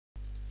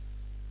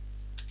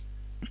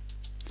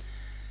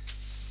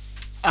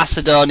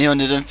Acidoni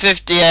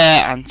 158,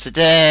 and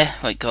today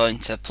we're going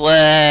to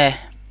play,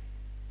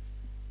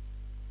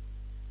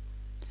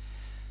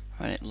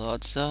 when it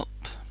loads up,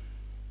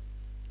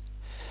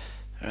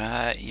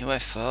 right,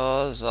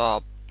 UFOs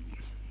or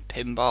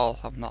pinball,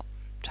 I'm not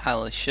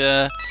entirely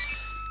sure.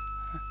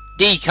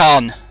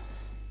 Decon!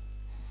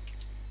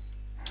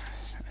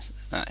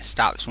 Right,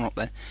 start this one up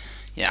then.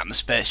 Yeah, I'm a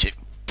spaceship.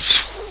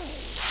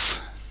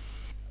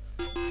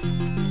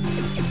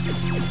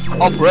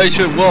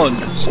 Operation 1,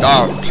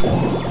 start!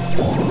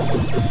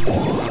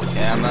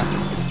 Okay,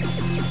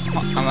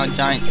 I'm a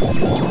giant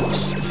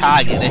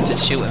target there to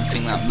shoot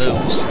anything that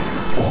moves.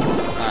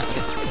 Right,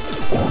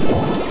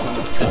 it's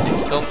not too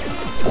difficult.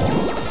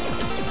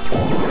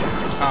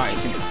 Alright,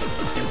 you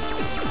can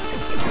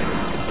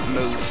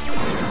move.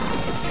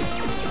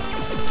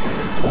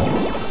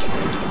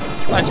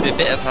 Might be a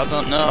bit of, I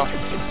don't know,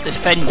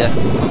 Defender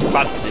on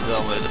Fancies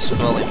over the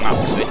scrolling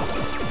maps with.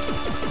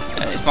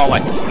 It's more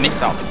like the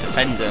missile, the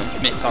Defender,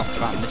 missile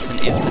command,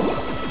 isn't it?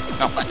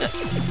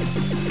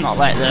 Not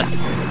like the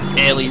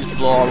aliens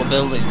blow all the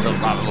buildings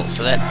up by the looks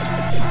of it.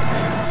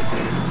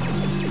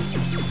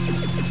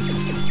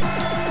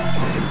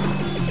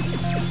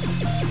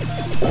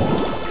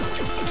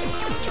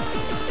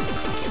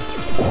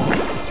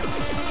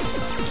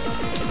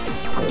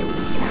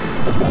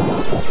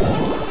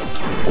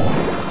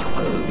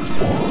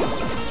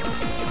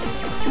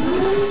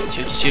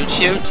 Shoot,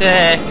 shoot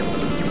it!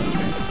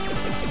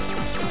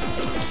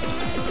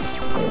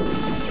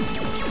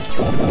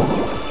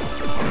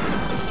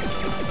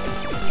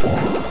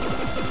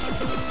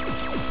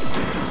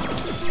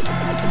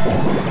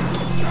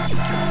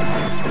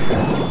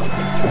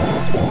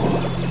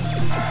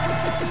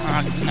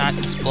 Nice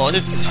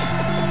exploded.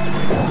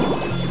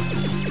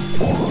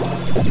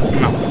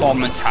 That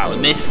bomb entirely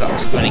missed, that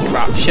was a very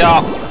crap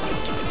shot.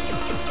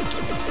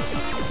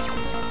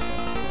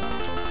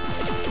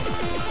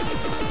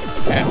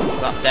 Okay,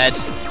 that dead.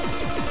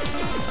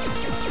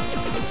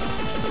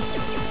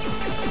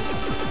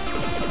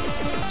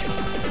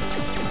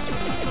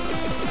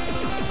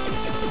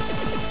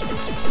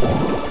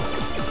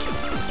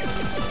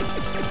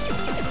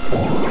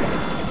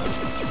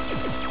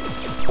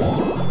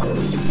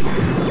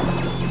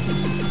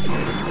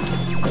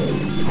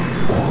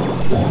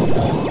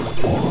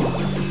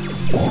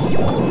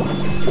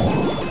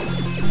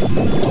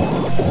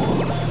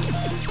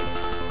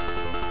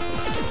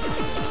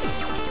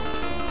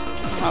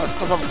 Oh, it's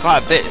because I'm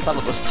quite a bit, it's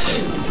level just...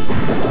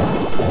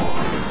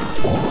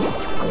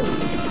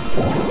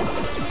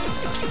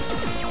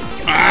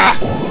 Ah!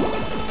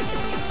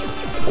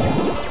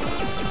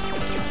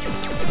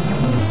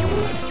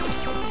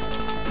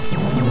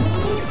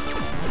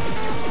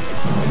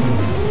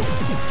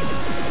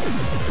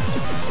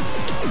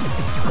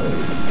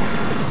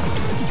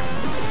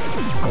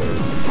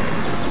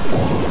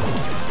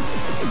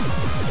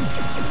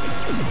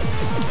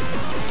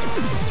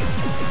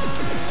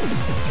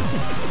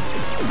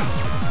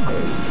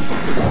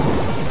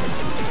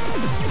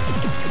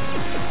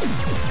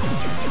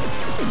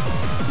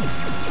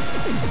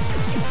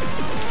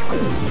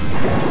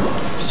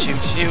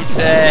 Shoot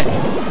it!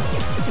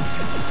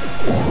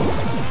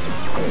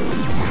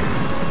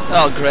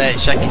 Oh great,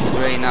 check your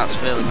screen, that's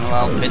really going to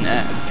help, isn't it?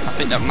 I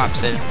think that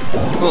map's in.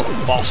 Oh,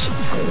 boss!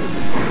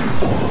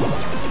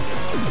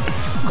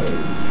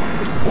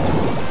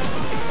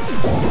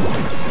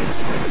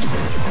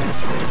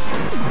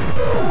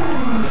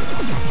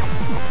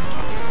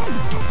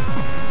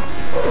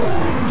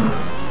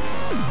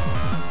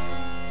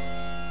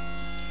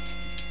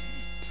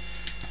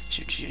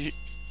 Shoot, shoot.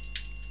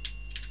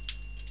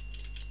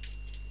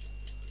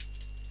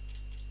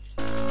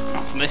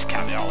 This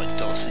can't be all it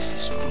does,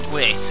 this is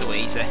way too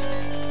easy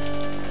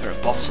for a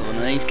boss of one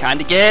of these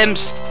kind of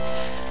games.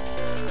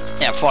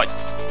 Yeah, fight.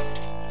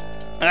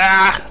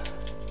 Ah!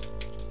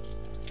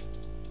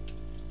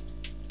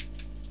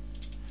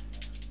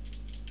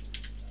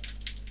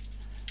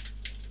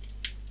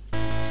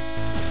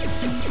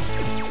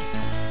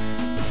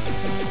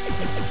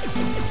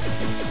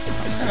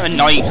 It's kind of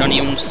annoying if you're only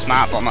using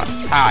smart bomb at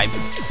the time.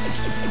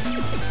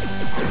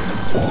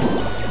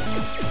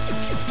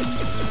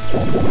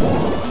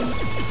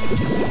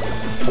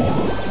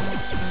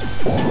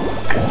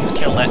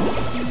 Killed it.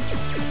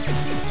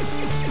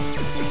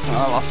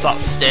 Oh, that's that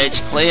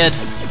stage cleared. I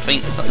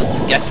think so,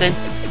 I'm guessing.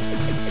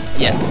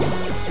 Yeah.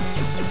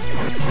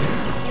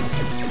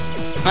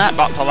 Right,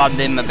 back to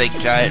landing my big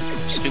giant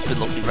stupid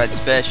looking red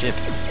spaceship.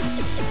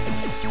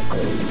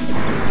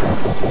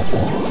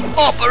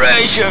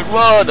 Operation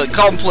 1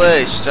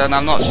 accomplished! And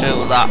I'm not sure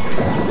what that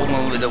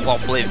woman with the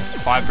wobbly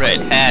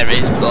vibrating hair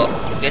is, but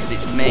I guess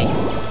it's me.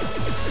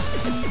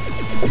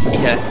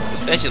 Yeah.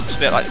 Spaceship looks a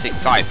bit like Big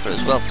Viper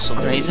as well for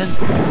some reason.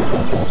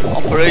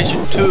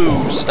 Operation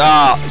 2,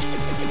 start!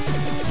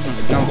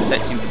 No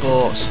protecting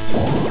boats.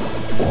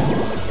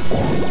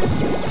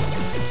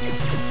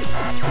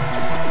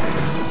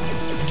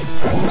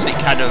 It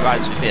kind of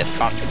reminds me a bit of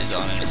Fancy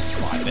Zone in a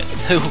slight bit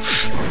too.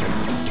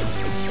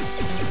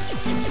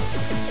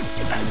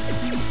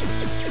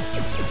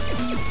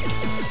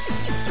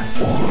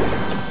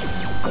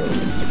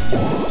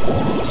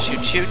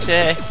 shoot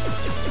it.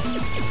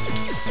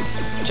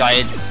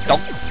 Giant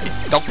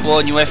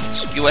dog-born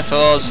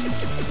UFOs.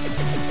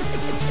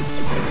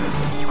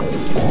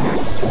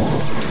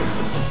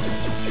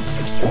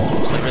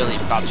 It's a really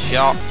bad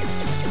shot.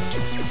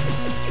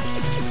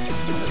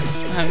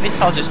 And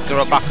missiles just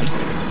grow back and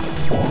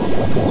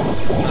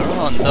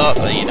run, don't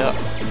they? You know.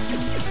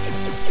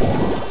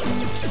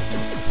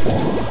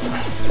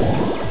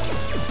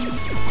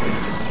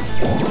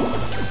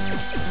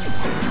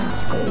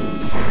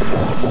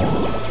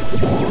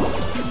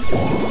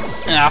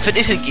 I think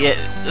this is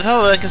the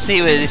whole I can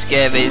see with this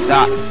game is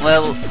that,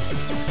 well,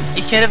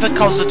 you can't ever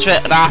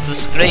concentrate on half the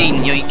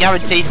screen. You're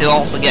guaranteed to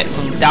also get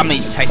some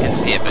damage taken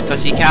to you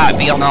because you can't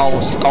be on all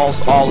the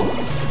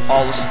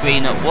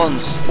screen at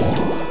once.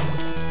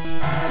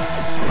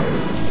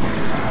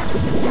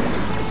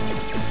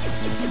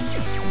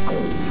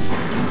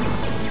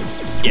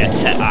 Yeah,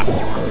 take that.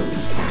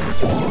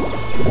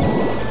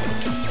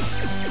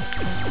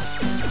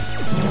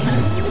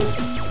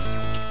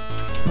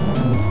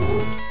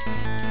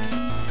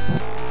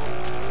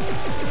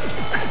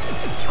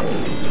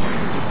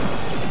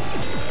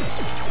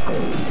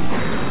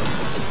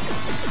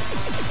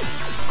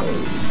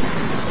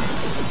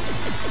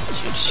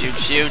 Shoot.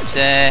 I'll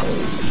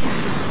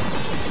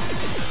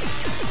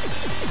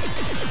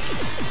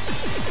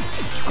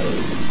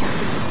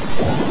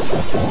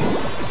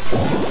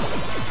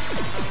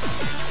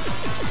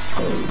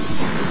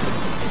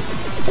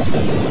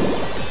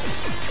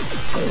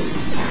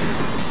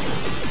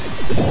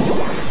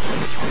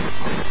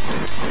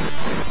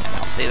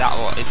see that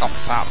one. He got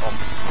that one.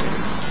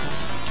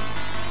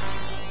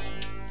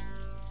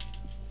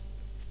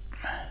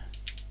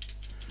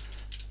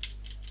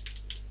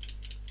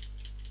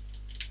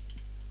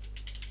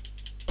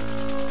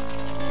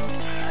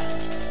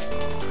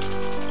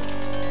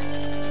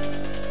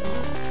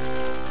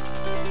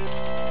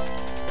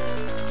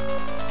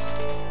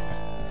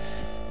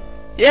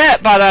 Yeah,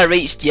 but I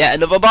reached yet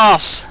another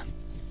boss.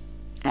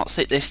 What's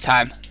it this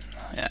time?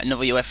 Yeah,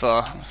 another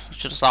UFO.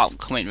 Should have started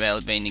coming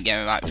really being the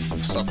game right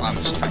stuff. I'm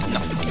just trying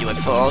nothing but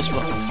UFOs,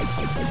 but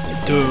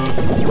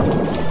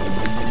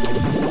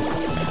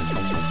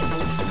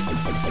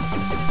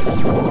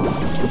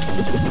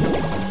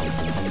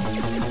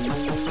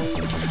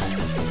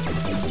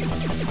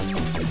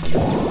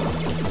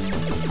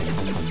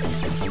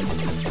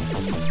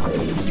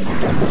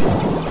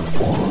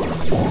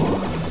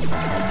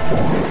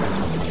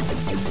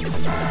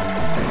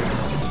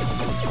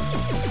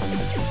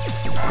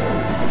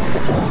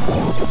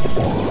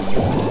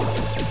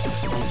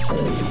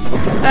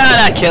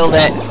and I killed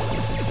it.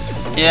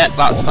 Yeah,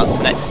 that's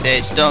the next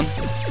stage done. So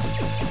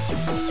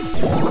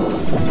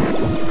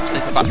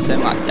it's about the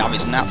same like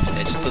damage in that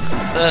stage as took the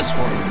first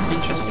one.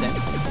 Interesting.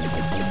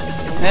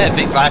 Yeah,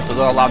 big rifle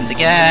go land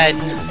again.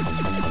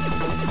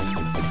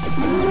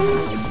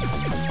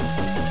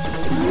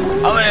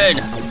 I'm in.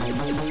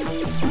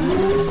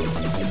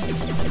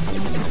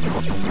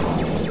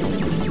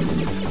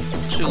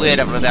 It's really weird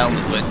having an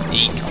helmet with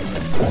decon.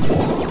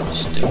 It's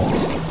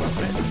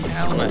stupid.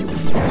 Helmet.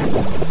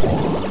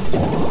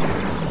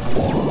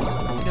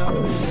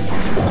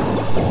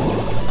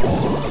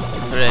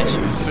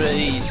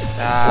 Freeze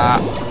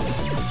that.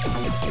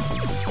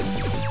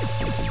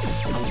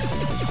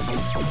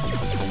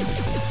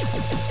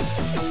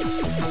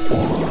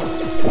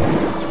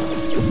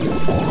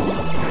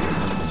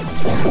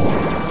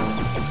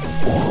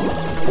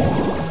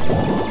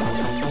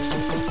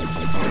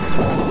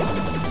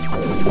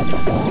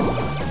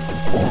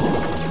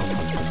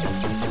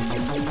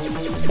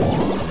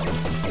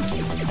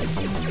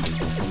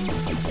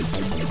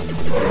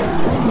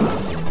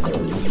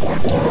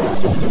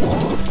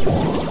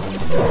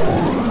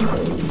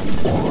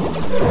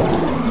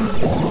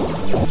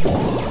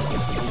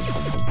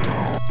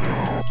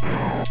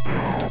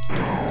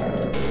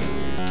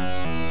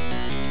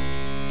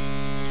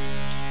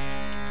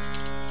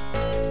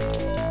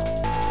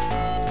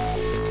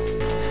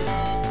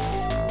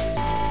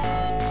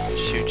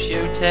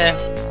 Shoot it.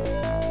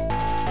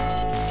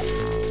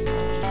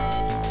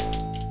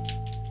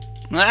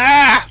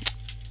 Ah!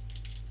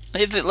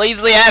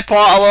 Leave the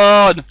airport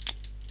alone!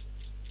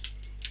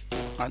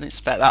 I didn't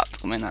expect that to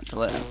come in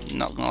actually. I'm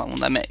not gonna let one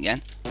limit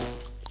again.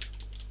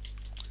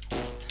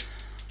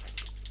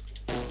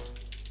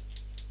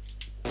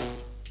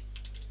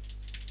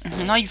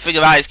 Now you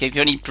figure out this game,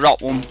 you only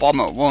drop one bomb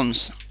at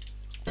once.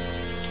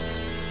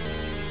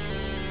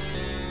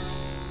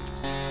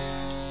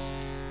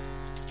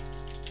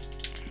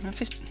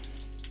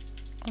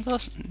 Are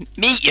those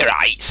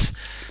meteorites?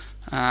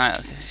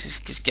 This is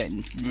just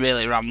getting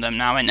really random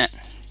now, isn't it?